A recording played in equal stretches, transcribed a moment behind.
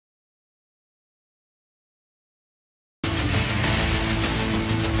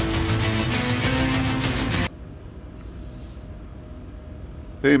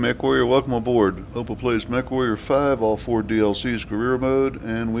Hey Mechwarrior, welcome aboard. Opal plays Mechwarrior 5, all 4 DLCs career mode,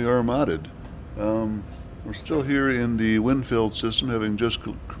 and we are modded. We're still here in the Winfield system, having just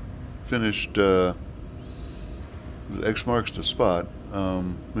finished X marks the spot,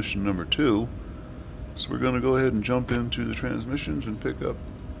 mission number 2. So we're going to go ahead and jump into the transmissions and pick up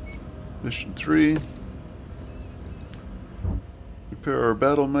mission 3. Repair our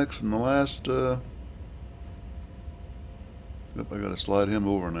battlemechs from the last... Yep, I gotta slide him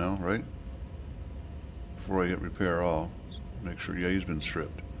over now, right? Before I hit repair all. Make sure, yeah, he's been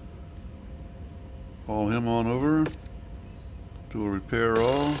stripped. Haul him on over. Do a repair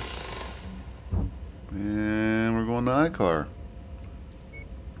all. And we're going to ICAR.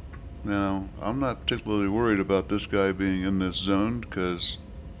 Now, I'm not particularly worried about this guy being in this zone because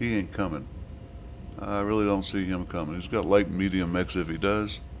he ain't coming. I really don't see him coming. He's got light and medium mechs if he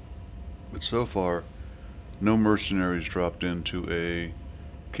does. But so far, no mercenaries dropped into a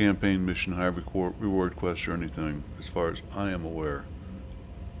campaign mission, high reward quest or anything, as far as I am aware.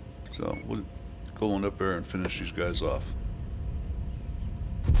 So we'll go on up there and finish these guys off.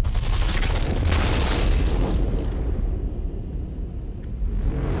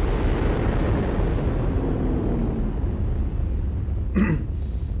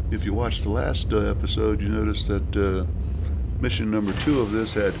 If you watched the last episode, you noticed that mission number 2 of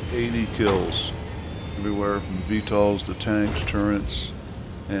this had 80 kills. Everywhere from VTOLs to tanks, turrets,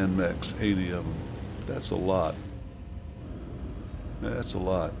 and mechs. 80 of them. That's a lot. That's a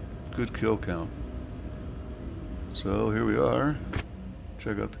lot. Good kill count. So here we are.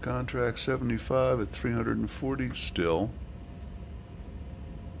 Check out the contract. 75 at 340 still.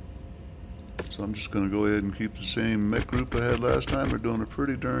 So I'm just going to go ahead and keep the same mech group I had last time. They're doing a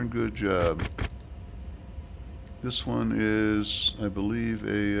pretty darn good job. This one is, I believe,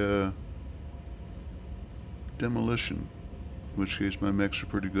 a... demolition, in which case my mechs are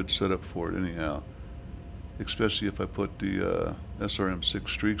pretty good setup for it anyhow, especially if I put the SRM6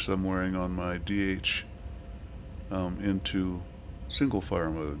 streaks I'm wearing on my DH into single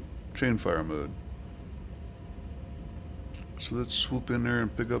fire mode, chain fire mode. So let's swoop in there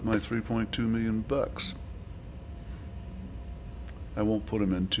and pick up my 3.2 million bucks. I won't put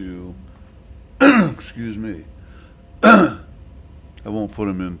them into excuse me I won't put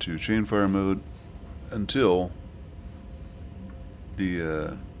them into chain fire mode until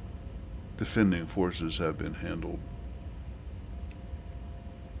the defending forces have been handled.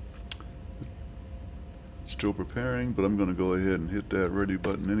 Still preparing, but I'm going to go ahead and hit that ready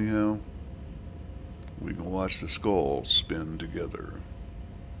button anyhow. We can watch the skulls spin together.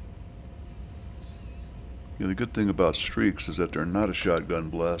 You know, the good thing about streaks is that they're not a shotgun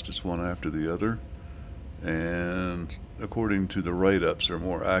blast, it's one after the other. And according to the write-ups, they're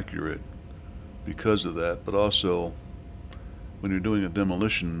more accurate because of that, but also when you're doing a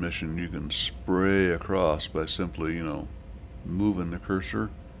demolition mission, you can spray across by simply, you know, moving the cursor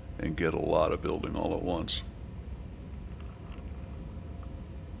and get a lot of building all at once.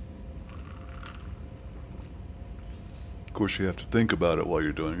 Of course, you have to think about it while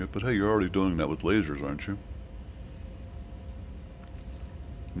you're doing it, but hey, you're already doing that with lasers, aren't you?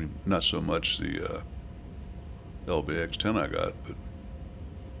 I mean, not so much the LBX-10 I got, but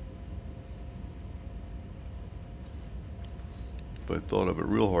if I thought of it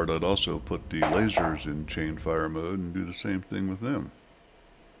real hard, I'd also put the lasers in chain fire mode and do the same thing with them.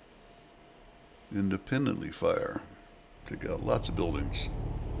 Independently fire. Take out lots of buildings.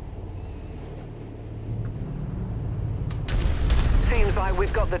 Seems like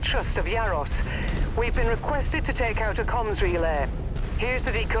we've got the trust of Yaros. We've been requested to take out a comms relay. Here's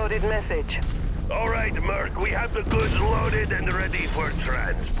the decoded message. All right, Merc, we have the goods loaded and ready for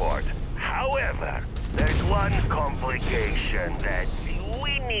transport. However, there's one complication that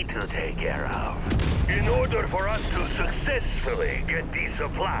we need to take care of. In order for us to successfully get these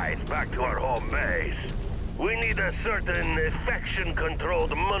supplies back to our home base, we need a certain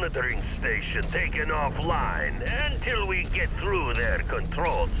faction-controlled monitoring station taken offline until we get through their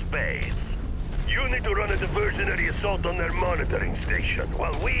controlled space. You need to run a diversionary assault on their monitoring station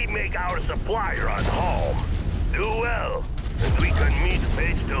while we make our supply run home. Do well, and we can meet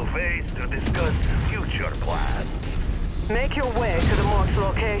face-to-face to discuss future plans. Make your way to the marked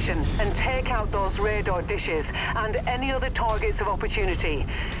location and take out those radar dishes and any other targets of opportunity.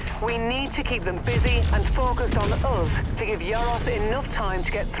 We need to keep them busy and focused on us to give Yaros enough time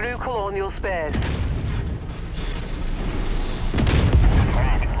to get through colonial space.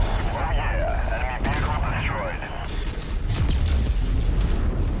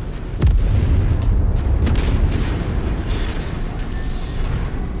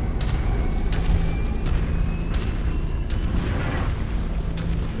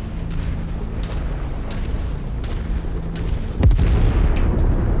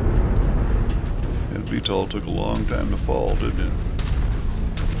 VTOL took a long time to fall, didn't it?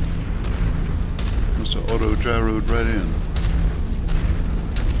 Must have auto-gyroed right in.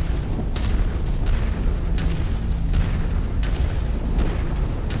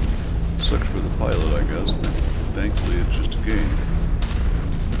 Sucks for the pilot, I guess. Thankfully, it's just a game.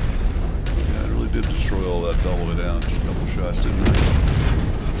 Yeah, I really did destroy all that all the way down. Just a couple shots, didn't I?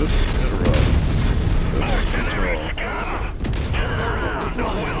 Oops, hit a rock. Mercenary scum!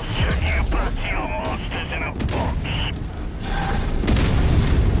 We'll send you back to your monsters in a box!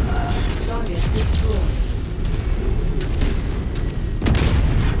 Target destroyed.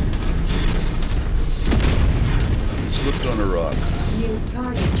 Slipped on a rock. New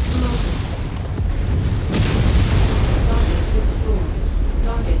target focus. Target destroyed.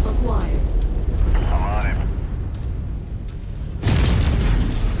 Target acquired. I'm on him.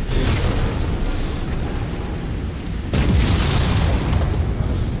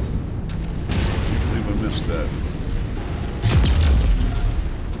 I believe I missed that.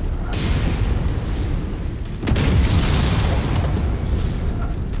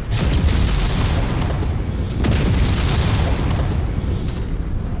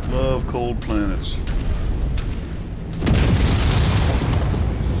 Love cold planets.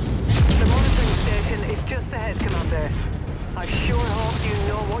 The monitoring station is just ahead, Commander. I sure hope you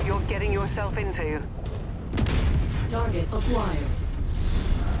know what you're getting yourself into. Target acquired.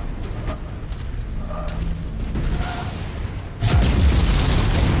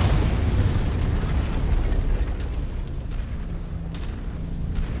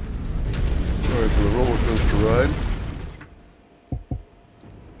 Sorry for the roller coaster ride.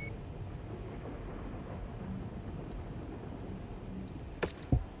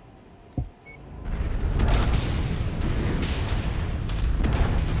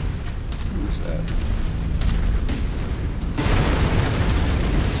 Who's that?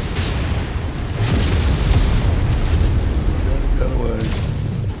 Got away.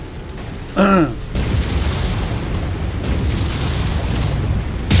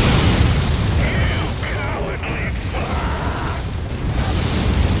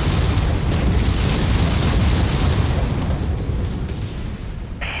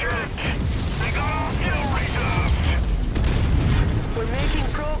 We're making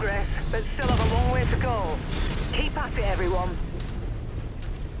progress, but still have a long way to go. Keep at it, everyone.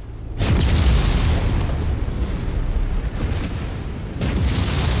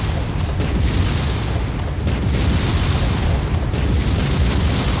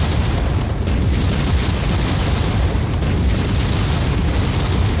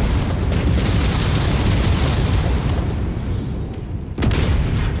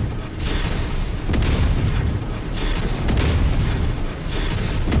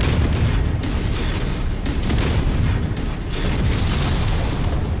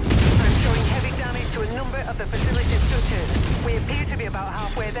 I'm showing heavy damage to a number of the facility structures. We appear to be about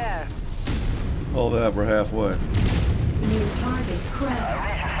halfway there. All that, we're halfway. New target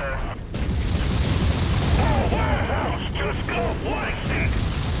cracked. Warehouse just got wasted!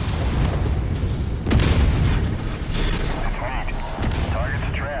 Target's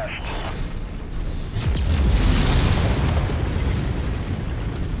trashed.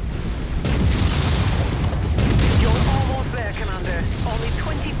 You're almost there, Commander. Only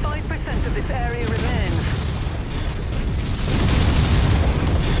 25% of this area remains.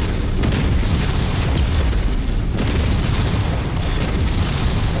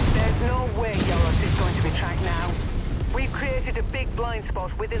 There's no way Yaros is going to be tracked now. We've created a big blind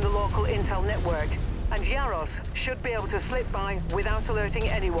spot within the local intel network, and Yaros should be able to slip by without alerting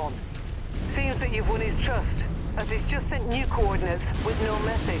anyone. Seems that you've won his trust, as he's just sent new coordinates with no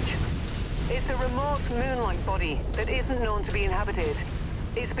message. It's a remote moon-like body that isn't known to be inhabited.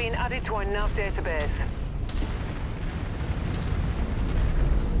 It's been added to our nav database.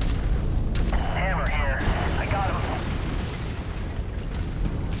 Hammer here. I got him.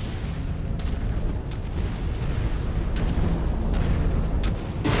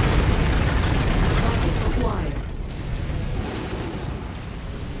 Target acquired.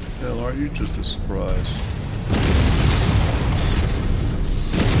 Hell, aren't you just a surprise?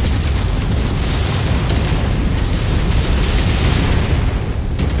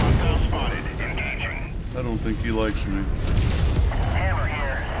 Hostile spotted. Engaging. I don't think he likes me. Hammer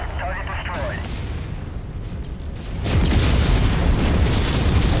here. Target destroyed.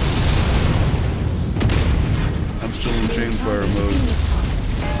 I'm still in chain fire mode.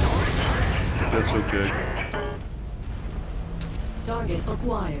 That's okay. Target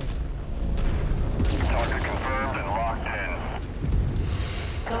acquired. Target confirmed and locked in.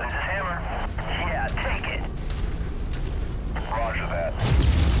 This is Hammer. Yeah, take it. Roger that.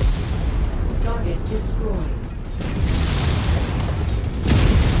 Target destroyed.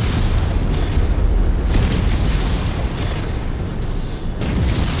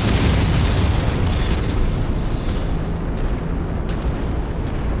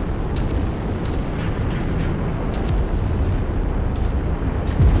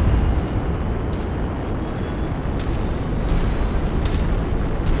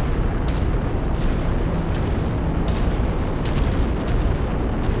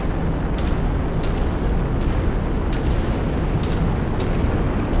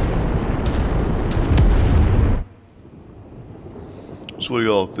 So what do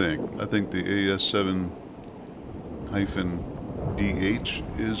y'all think? I think the AS7-DH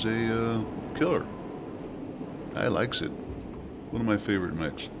is a killer. I likes it. One of my favorite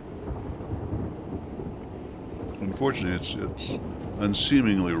mechs. Unfortunately, it's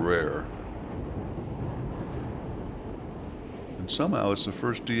unseemingly rare. And somehow it's the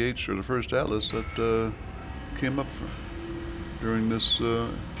first DH or the first Atlas that came up during this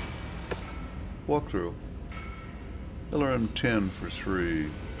walkthrough. LRM-10 for 3.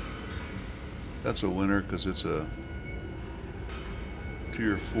 That's a winner because it's a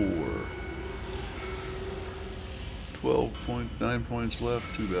tier 4. 12.9 points left.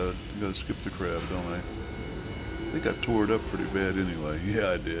 Too bad. I gotta skip the crab, don't I? They got tored up pretty bad anyway.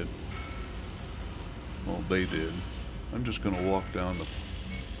 Yeah, I did. Well, they did. I'm just gonna walk down the...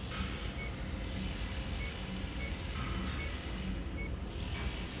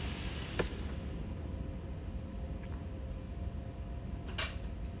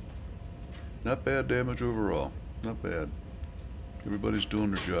 Not bad damage overall. Not bad. Everybody's doing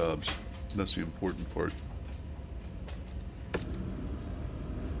their jobs. That's the important part.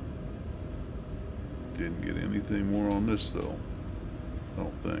 Didn't get anything more on this though. I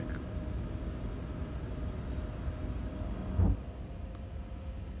don't think.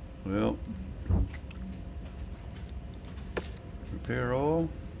 Well, repair all.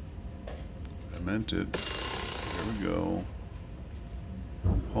 I meant it. There we go.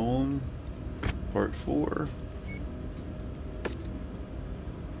 Home. Part 4.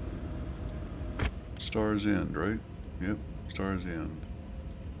 Star's End, right? Yep, Star's End.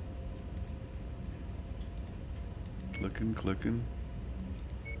 Clicking.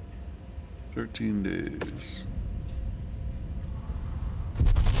 13 days.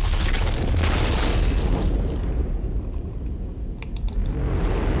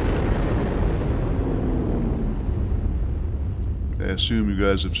 I assume you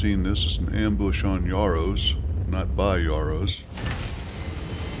guys have seen this. It's an ambush on Yaros, not by Yaros.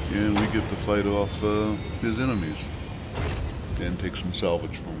 And we get to fight off his enemies. And take some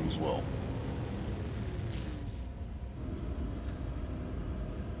salvage from them as well.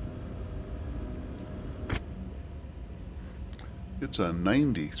 It's a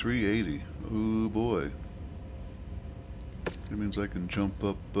 90, 380. Ooh boy. That means I can jump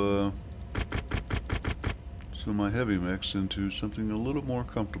up some of my heavy mechs into something a little more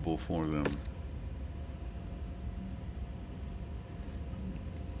comfortable for them.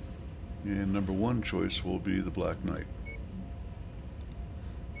 And number 1 choice will be the Black Knight.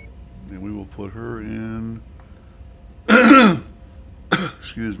 And we will put her in...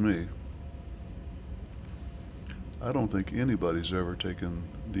 Excuse me. I don't think anybody's ever taken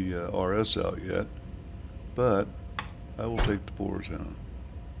the RS out yet, but I will take the Boar's Hound.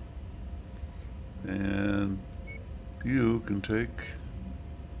 And you can take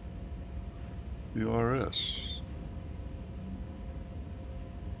the RS.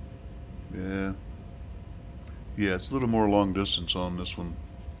 Yeah, it's a little more long distance on this one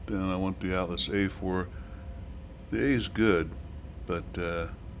than I want the Atlas A for. The A is good, but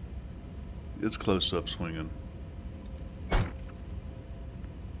it's close up swinging.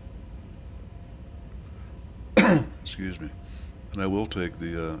 Excuse me. And I will take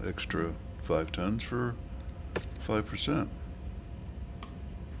the extra 5 tons for 5%.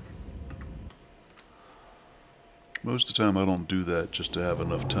 Most of the time I don't do that just to have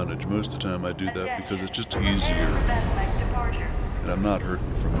enough tonnage. Most of the time I do that because it's just easier. And I'm not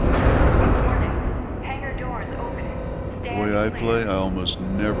hurting from it. The way I play, I almost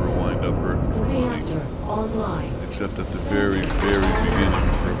never wind up hurting for money. Except at the very, very beginning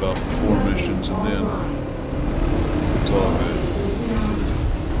for about 4 missions, and then it's all good.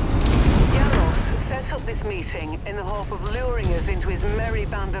 Set up this meeting in the hope of luring us into his merry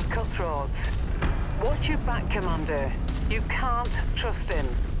band of cutthroats. Watch your back, Commander. You can't trust him.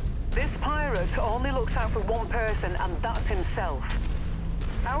 This pirate only looks out for one person, and that's himself.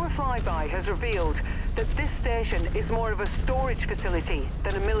 Our flyby has revealed that this station is more of a storage facility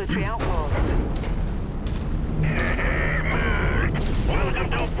than a military outpost. Welcome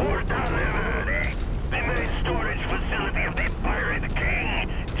to Port Delivery.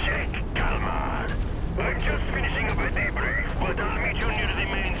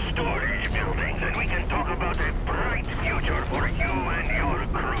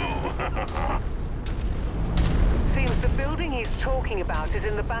 talking about is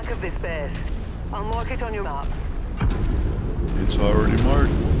in the back of this base. I'll mark it on your map. It's already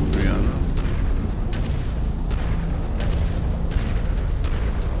marked, Brianna.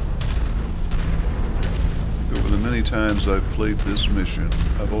 Over the many times I've played this mission,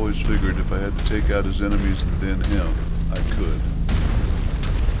 I've always figured if I had to take out his enemies and then him, I could.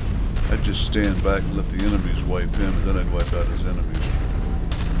 I'd just stand back and let the enemies wipe him, and then I'd wipe out his enemies.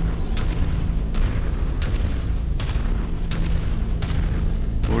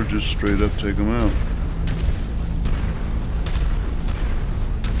 Or just straight up take him out.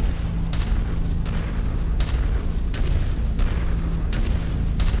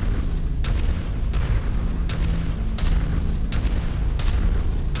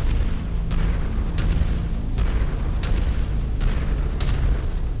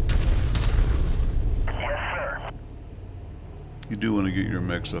 You do want to get your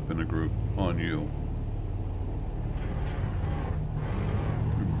mechs up in a group on you.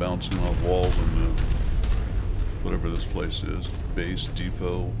 You're bouncing off walls in the, whatever this place is. Base,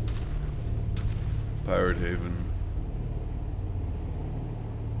 depot, pirate haven.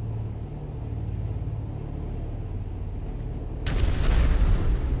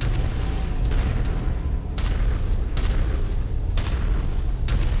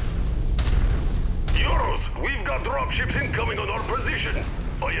 We've got dropships incoming on our position.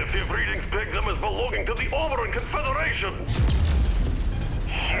 IFF readings peg them as belonging to the Overrun Confederation.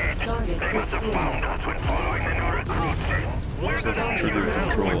 Shit, they must have found us when following the new recruits in. We're gonna need your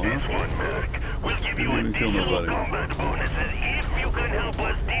help with this one, Mech. We'll give you additional combat bonuses if you can help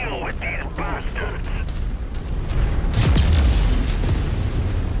us deal with these bastards.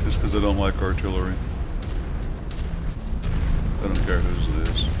 Just because I don't like artillery. I don't care whose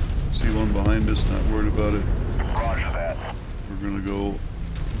it is. See one behind us, not worried about it. Roger that. We're gonna go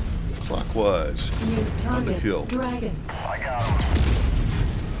clockwise on the kill. Dragon. I got him.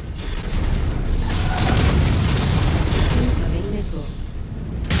 Incoming missile.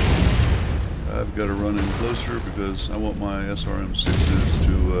 I've got to run in closer because I want my SRM-6s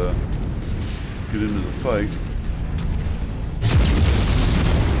to get into the fight.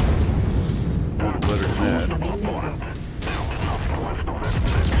 Or better than that. Incoming missile.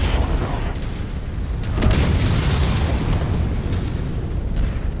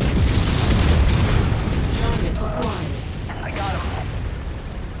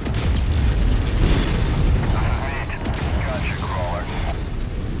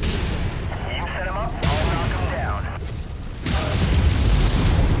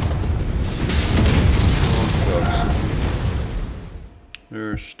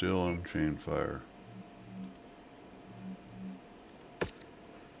 They're still on chain fire.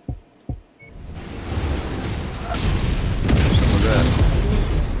 Some of that.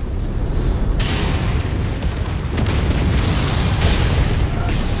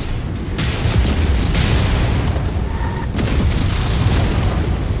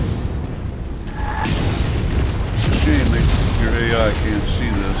 Shame your AI can't see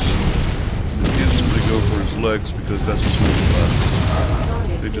this and instantly go for his legs because that's what's moving about.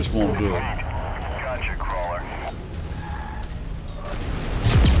 They just won't do it. Gotcha, crawler.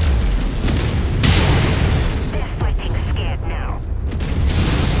 They're fighting scared now.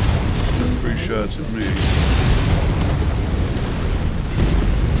 3 shots at me.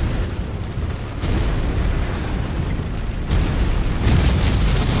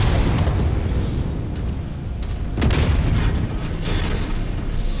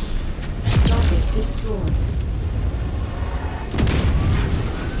 Target destroyed.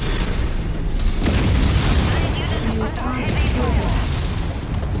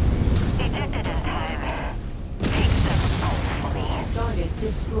 Ejected in time. Take them out for me. Target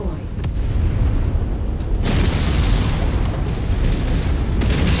destroyed.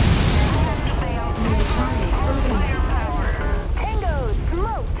 Tango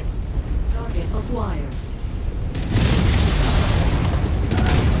smoked. Target acquired.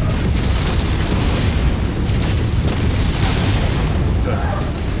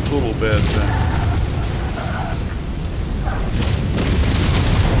 Total bad time.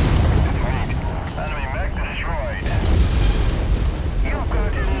 Enemy mech destroyed. You've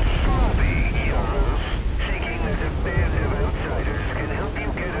gotten sloppy, heroes. Thinking that a band of outsiders can help you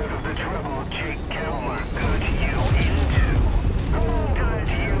get out of the trouble Jake Kelmer got you into. Won't let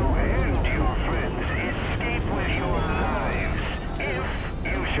you and your friends escape with your lives if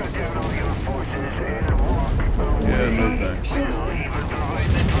you shut down all your forces and walk away. Yeah, no thanks. We'll even provide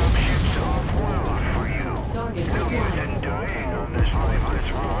the dropships off-world for you. Target No use acquired. in dying on this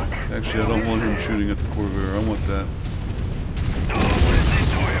lifeless rock. Actually, I don't want him shooting at the Corvair. I want that. Don't listen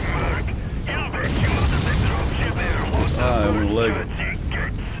to him, Mark. He'll bet you out of the dropship airlock. I I'm gonna leg it. Only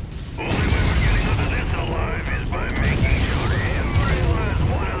way we're getting out of this alive is by making sure every last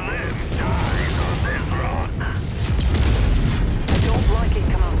one of them dies on this rock. I don't like it,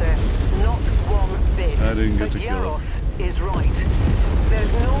 Commander. Not one bit. I didn't get but to kill it. Yaros is right.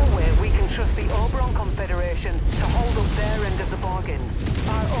 There's no way we can trust the Oberon Confederation to hold up their end of the bargain.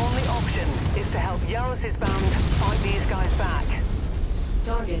 Our only option is to help Yaros' band fight these guys back.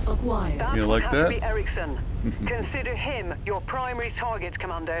 Target acquired. That You would like have that? to be Erickson. Consider him your primary target,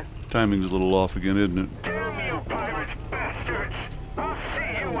 Commander. Timing's a little off again, isn't it? Damn you pirate bastards! I'll see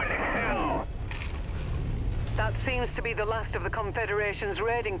you in hell! That seems to be the last of the Confederation's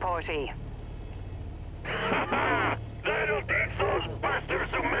raiding party. That'll teach those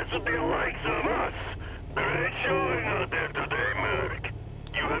bastards to mess with the likes of us. Great showing out there today, Merc.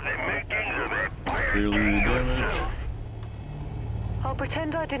 You have the makings of a pirate Barely king any damage. yourself. I'll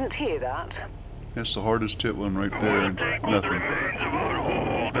pretend I didn't hear that. That's the hardest hit one right there. We'll And take what nothing. remains of our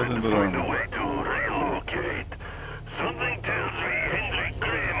hold Nothing and but find a armor. way to relocate. Something tells me Hendrik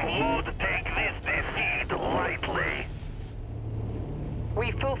Grimm won't take this defeat lightly.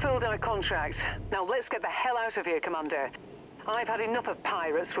 We fulfilled our contract. Now let's get the hell out of here, Commander. I've had enough of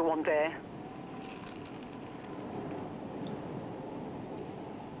pirates for one day.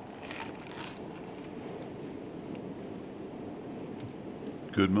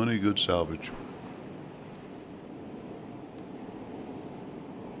 Good money, good salvage.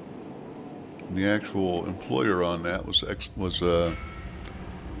 And the actual employer on that was our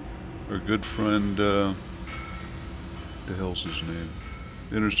good friend. The hell's his name?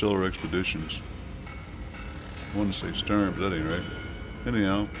 Interstellar Expeditions. I want to say Stern, but that ain't right.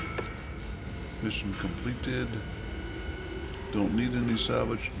 Anyhow, mission completed. Don't need any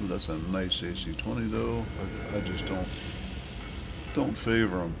salvage. That's a nice AC-20 though. I just don't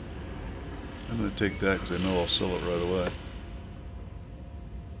favor them. I'm going to take that because I know I'll sell it right away.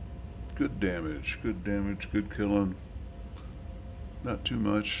 Good damage, good killing. Not too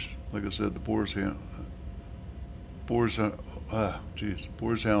much. Like I said, the Boar's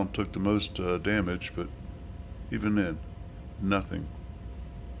Hound took the most damage, but even then, nothing.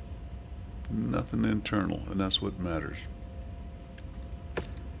 Nothing internal, and that's what matters.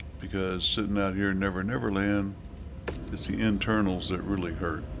 Because sitting out here in Never Never Land, it's the internals that really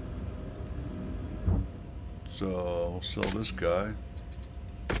hurt. So I'll sell this guy.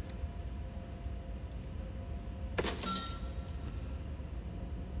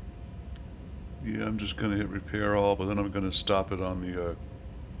 Yeah, I'm just gonna hit repair all, but then I'm gonna stop it on the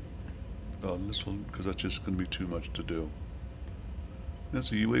on this one because that's just gonna be too much to do.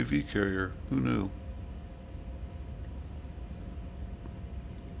 That's a UAV carrier. Who knew?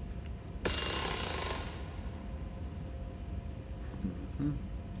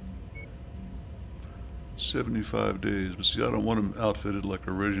 75 days, but see, I don't want them outfitted like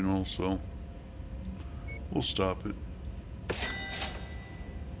original, so we'll stop it.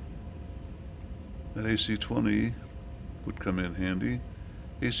 That AC-20 would come in handy.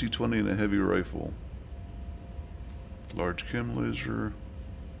 AC-20 and a heavy rifle, large chem laser,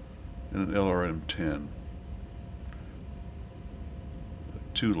 and an LRM-10.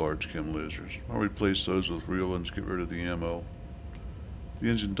 2 large chem lasers. I'll replace those with real ones, get rid of the ammo. The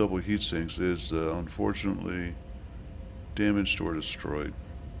engine double heat sinks is unfortunately damaged or destroyed.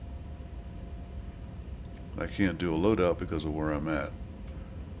 I can't do a loadout because of where I'm at,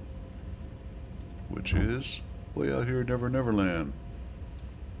 which is way out here in Never Never Land.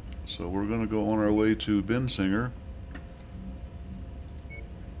 So we're going to go on our way to Bensinger.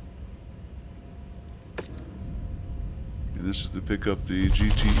 And this is to pick up the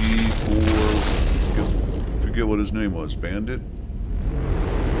GTE for, forget what his name was, Bandit?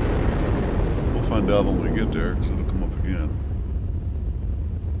 We'll find out when we get there, because it'll come up again.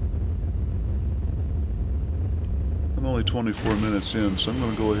 I'm only 24 minutes in, so I'm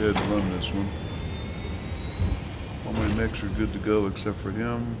going to go ahead and run this one. All my mechs are good to go except for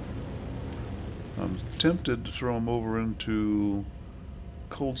him. I'm tempted to throw him over into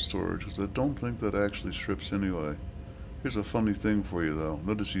cold storage, because I don't think that actually strips anyway. Here's a funny thing for you though.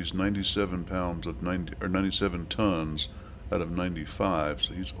 Notice he's 97 pounds of 97 tons out of 95,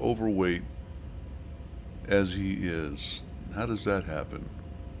 so he's overweight as he is. How does that happen?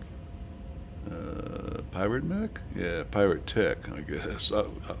 Pirate mech? Yeah, pirate tech, I guess.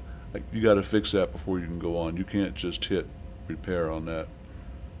 You got to fix that before you can go on. You can't just hit repair on that.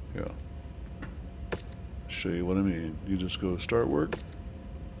 Yeah. Show you what I mean. You just go start work,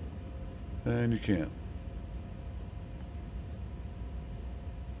 and you can't.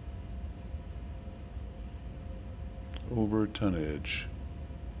 Over tonnage.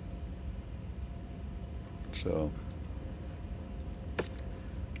 So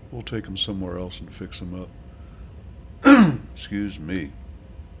We'll take them somewhere else and fix them up. Excuse me.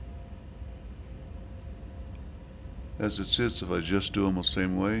 As it sits, if I just do them the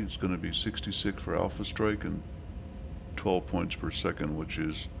same way, it's going to be 66 for Alpha Strike and 12 points per second, which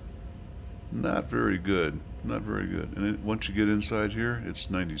is not very good. Not very good. And once you get inside here, it's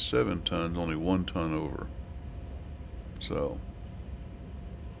 97 tons, only 1 ton over. So,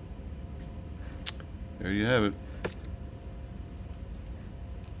 there you have it.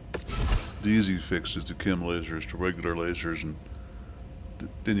 The easy fix is to chem lasers to regular lasers, and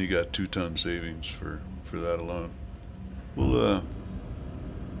then you got 2 ton savings for that alone. We'll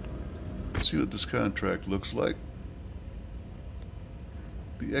see what this contract looks like.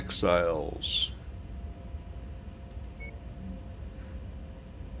 The Exiles.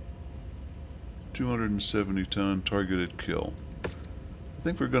 $270 ton targeted kill. I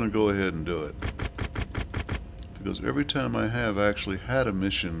think we're going to go ahead and do it, because every time I have actually had a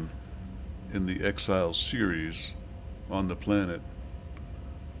mission in the Exile series on the planet,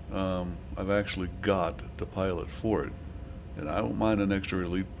 I've actually got the pilot for it. And I don't mind an extra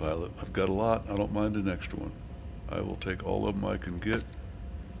elite pilot. I've got a lot. I don't mind an extra one. I will take all of them I can get,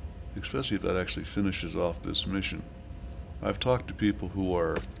 especially if that actually finishes off this mission. I've talked to people who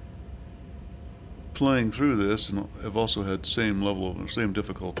are playing through this and have also had same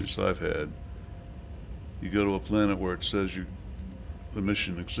difficulties I've had. You go to a planet where it says the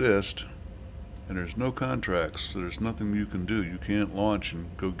mission exists, and there's no contracts, so there's nothing you can do. You can't launch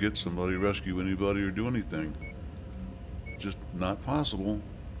and go get somebody, rescue anybody, or do anything. Just not possible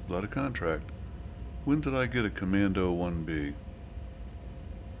without a contract. When did I get a Commando 1B?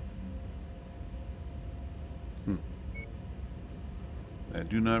 I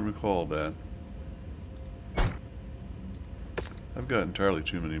do not recall that. I've got entirely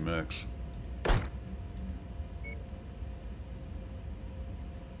too many mechs.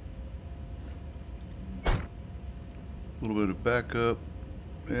 A little bit of backup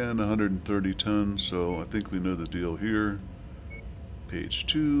and 130 tons, so I think we know the deal here. Page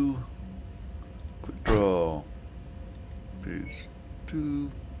 2, quick draw. Page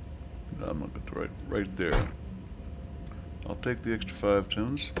 2. No, I'm not going to write right there. I'll take the extra 5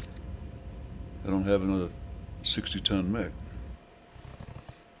 tons. I don't have another 60 ton mech.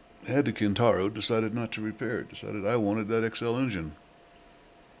 Had the Kintaro, decided not to repair it. Decided I wanted that XL engine.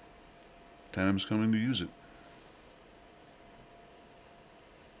 Time's coming to use it.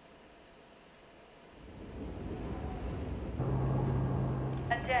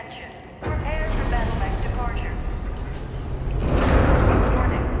 Attention. Prepare for battlemech departure.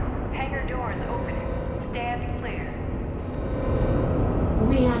 Warning. Hangar doors opening. Stand clear.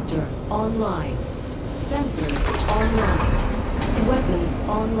 Reactor online. Sensors online. Weapons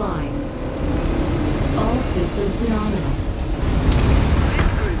online. All systems nominal.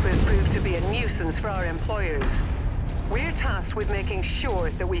 This group has proved to be a nuisance for our employers. We're tasked with making sure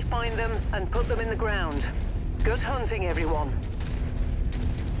that we find them and put them in the ground. Good hunting, everyone.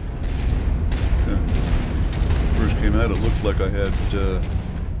 First came out, it looked like I had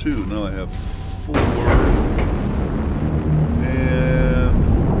 2. Now I have 4. And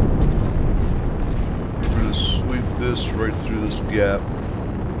we're going to sweep this right through this gap.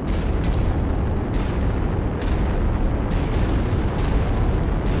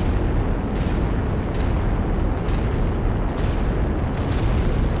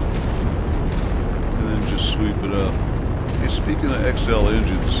 And then just sweep it up. Hey, speaking of XL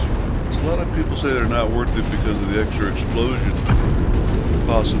engines, a lot of people say they're not worth it because of the extra explosion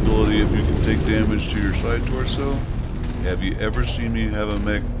possibility if you can take damage to your side torso. Have you ever seen me have a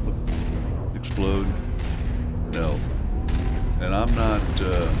mech explode? No. And I'm not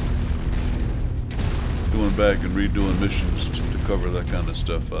going back and redoing missions to cover that kind of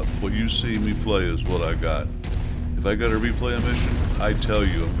stuff up. What you see me play is what I got. If I got to replay a mission, I tell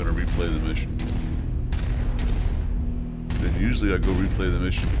you I'm going to replay the mission. Then usually I go replay the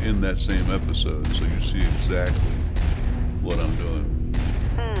mission in that same episode, so you see exactly what I'm doing.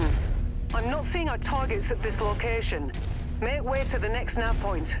 I'm not seeing our targets at this location. Make way to the next nav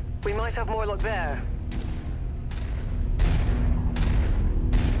point. We might have more luck there.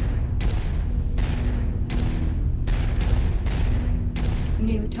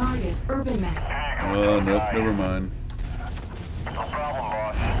 New target, urban mech. Oh, nope, never mind. No problem,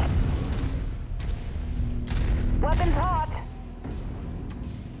 boss. Weapons hot.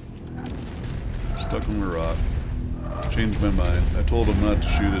 Stuck on the rock. Changed my mind. I told him not to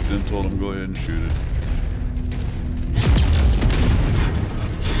shoot it, then told him go ahead and shoot it.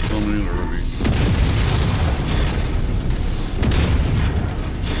 Tell me in a hurry.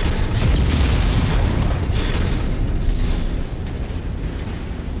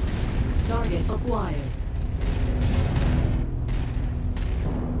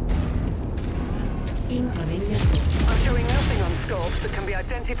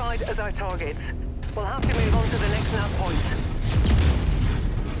 identified as our targets. We'll have to move on to the next nav point.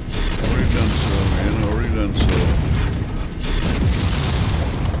 Already done so, man. Already done so.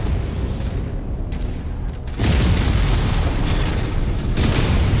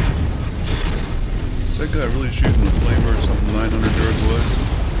 Is that guy really shooting a flamer or something 900 yards away?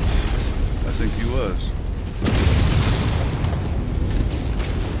 I think he was.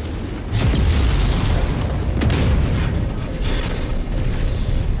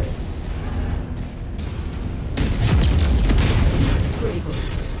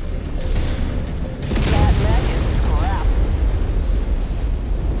 That mech is scrap.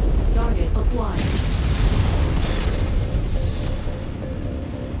 Target acquired.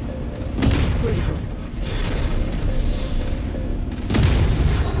 Critical.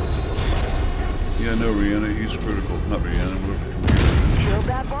 Yeah, no, Rihanna, he's critical. Not Rihanna, whatever the computer is. Killed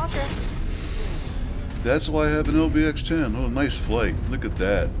that bunker. That's why I have an LBX-10. Oh, nice flight. Look at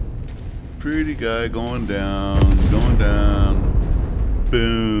that. Pretty guy going down,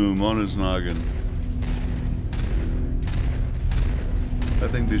 boom, on his noggin. I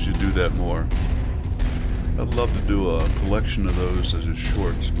think they should do that more. I'd love to do a collection of those as just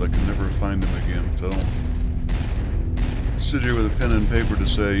shorts, but I can never find them again, because I don't sit here with a pen and paper to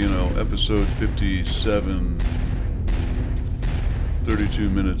say, you know, episode 57, 32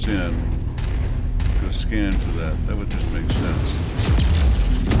 minutes in. Go scan for that. That would just make sense.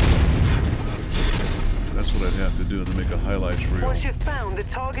 That's what I'd have to do to make a highlights reel. Once you've found the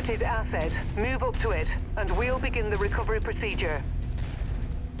targeted asset, move up to it, and we'll begin the recovery procedure.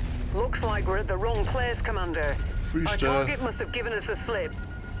 Looks like we're at the wrong place, Commander. Free Our stuff. target must have given us the slip.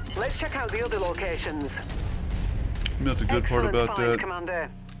 Let's check out the other locations. You know what the good part Excellent about find, that? Commander.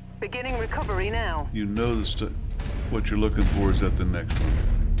 Beginning recovery now. You know what you're looking for is at the next one.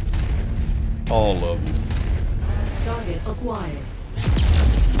 All of them. Target acquired.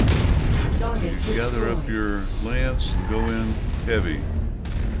 Target You gather up destroyed. your lance and go in heavy.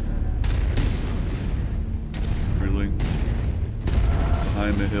 Really?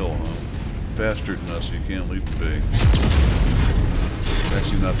 Behind the hill, huh? Faster than us, so you can't leap the big.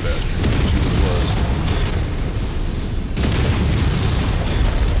 Actually, not faster. Let's see what it was.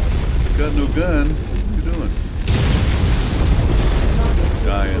 Got no gun. What are you doing? Target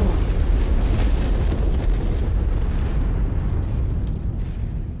Dying. destroyed.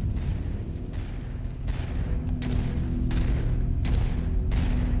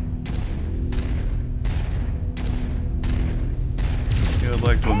 Yeah, I'd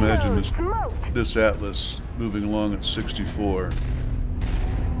like to imagine Hello, smoked. this Atlas moving along at 64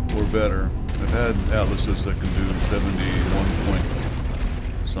 or better. I've had Atlases that can do 71 point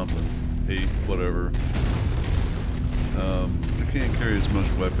something, 8, whatever. They can't carry as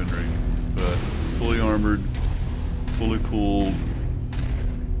much weaponry, but fully armored, fully cooled,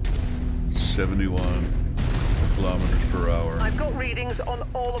 71 kilometers per hour. I've got readings on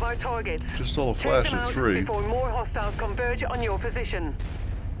all of our targets. Just saw a Take flash them of out 3. before more hostiles converge on your position.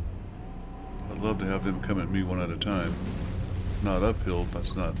 I'd love to have them come at me one at a time. Not uphill,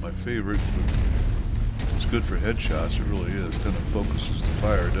 that's not my favorite, but it's good for headshots, it really is. Kind of focuses the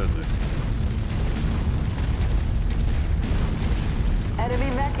fire, doesn't it?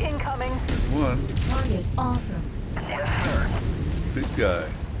 Enemy mech incoming. There's one. Target awesome. Yes, sir. Big guy.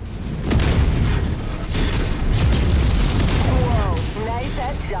 Whoa, nice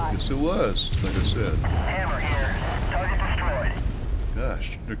headshot. Yes, it was, like I said. Hammer here. Target destroyed.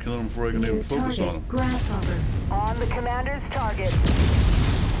 Gosh, they're killing them before I can New even focus on target them. grasshopper. On the commander's target.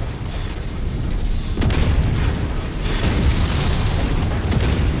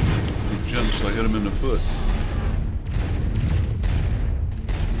 He jumped, so I hit him in the foot.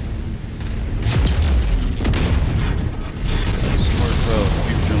 Smart fellow,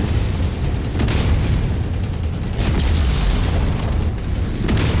 keep jumping.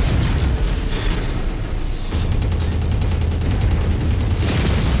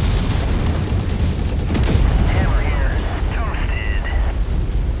 Hammer here. Toasted.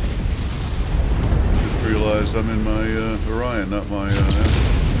 Just realized I'm in my Orion, not my Atlas.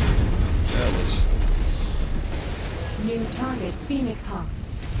 New target Phoenix Hawk.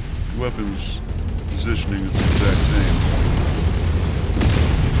 Weapons positioning is the exact same.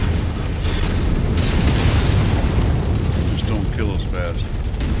 Just don't kill us fast.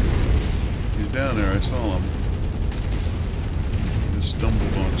 He's down there, I saw him. He just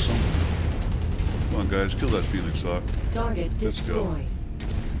stumbled on something. Come on guys, kill that Phoenix Hawk. Target Let's go. destroyed.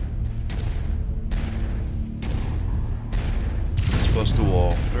 Let's bust a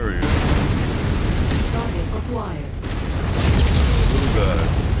wall. There he is. Target acquired. Little guy.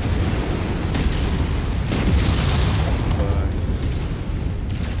 Bye.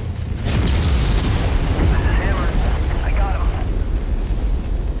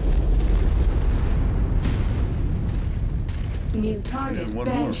 Target And one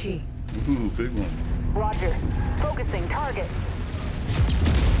Banshee. more. Ooh, big one. Roger. Focusing target.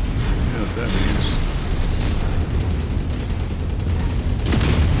 You know what that means.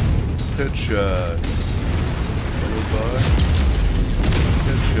 Headshot. Followed by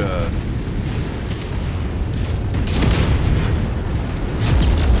headshot.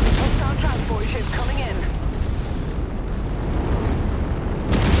 Hostile transport ship coming in.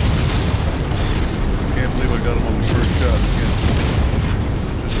 Can't believe I got him on the first shot again.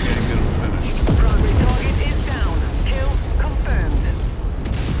 Just can't get him finished. Primary target is down. Kill confirmed.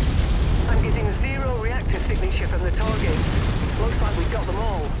 I'm getting 0 reactor signature from the targets. Looks like we've got them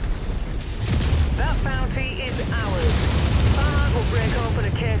all. That bounty is ours. Farhad will break open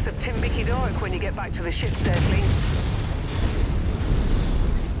a case of Timbiki Dark when you get back to the ship safely.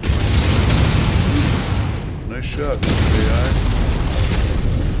 Nice shot, Mr. AI.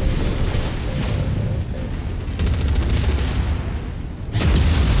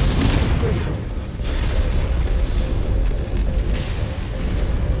 Critical.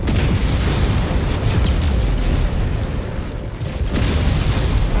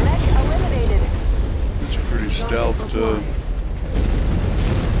 Mech eliminated. That's a pretty stout Acquired. Critical.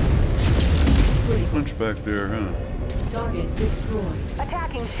 punch back there, huh? Target destroyed.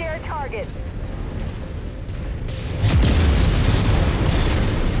 Attacking shared target.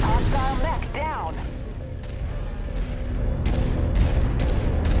 Hostile mech down.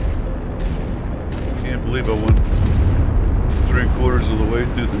 Can't believe I went 3/4 of the way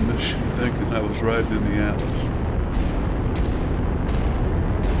through the mission thinking I was riding in the Atlas.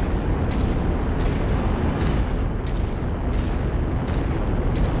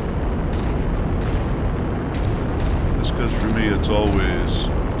 That's because for me it's always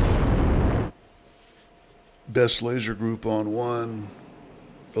best laser group on 1,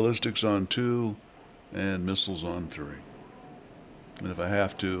 ballistics on 2, and missiles on 3. And if I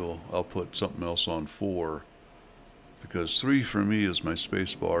have to, I'll put something else on 4, because 3 for me is my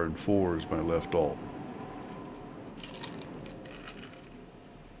space bar and 4 is my left alt.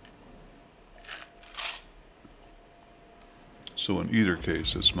 So in either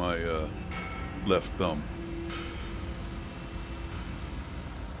case, it's my left thumb.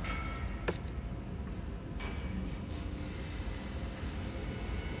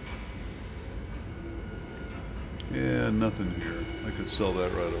 Yeah, nothing here. I could sell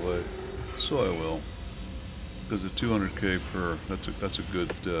that right away, so I will. Because at 200k per, that's a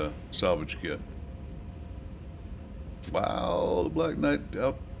good salvage get. Wow, the Black Knight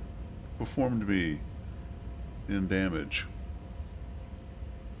outperformed me in damage,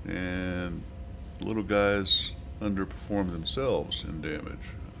 and the little guys underperformed themselves in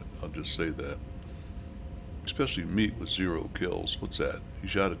damage. I'll just say that. Especially Meat with 0 kills. What's that? He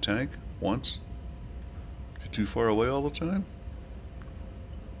shot a tank once? Is he too far away all the time?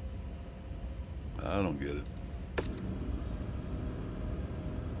 I don't get it.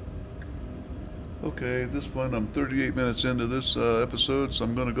 Okay, at this point I'm 38 minutes into this episode, so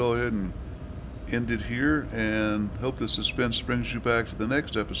I'm going to go ahead and end it here, and hope the suspense brings you back to the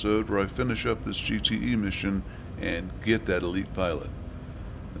next episode where I finish up this GTE mission and get that elite pilot.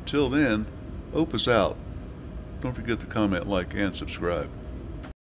 Until then, Opus out. Don't forget to comment, like, and subscribe.